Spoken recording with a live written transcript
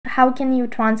how can you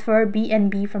transfer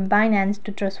BNB from Binance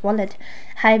to Trust Wallet?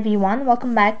 Hi everyone,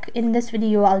 welcome back. In this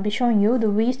video I'll be showing you the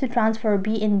ways to transfer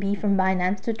BNB from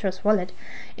Binance to Trust Wallet.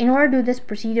 In order to do this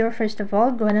procedure, first of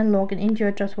all, go ahead and log in into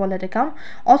your Trust Wallet account.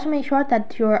 Also make sure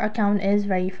that your account is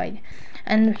verified,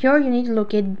 and here you need to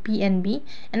locate BNB,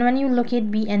 and when you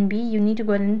locate BNB you need to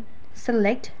go ahead and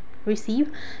select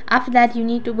receive. After that, you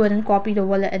need to go ahead and copy the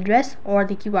wallet address or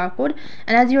the QR code,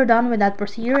 and as you're done with that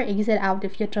procedure, exit out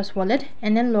of your Trust Wallet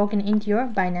and then log in into your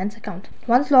Binance account.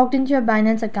 Once logged into your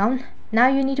Binance account, now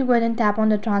you need to go ahead and tap on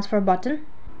the transfer button,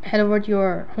 head over to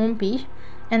your home page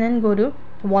and then go to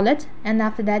wallet, and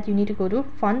after that you need to go to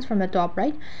funds from the top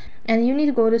right, and you need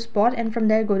to go to spot, and from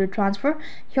there go to transfer.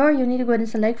 Here you need to go ahead and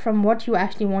select from what you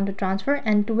actually want to transfer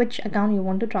and to which account you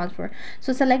want to transfer.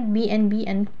 So select BNB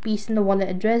and paste in the wallet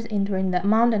address, entering the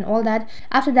amount and all that.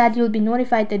 After that, you'll be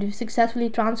notified that you've successfully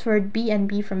transferred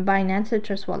BNB from Binance to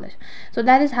Trust Wallet. So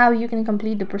that is how you can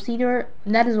complete the procedure.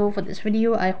 That is all for this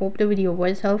video. I hope the video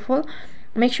was helpful.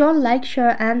 Make sure to like,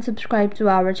 share and subscribe to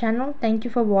our channel. Thank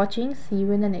you for watching. See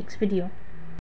you in the next video.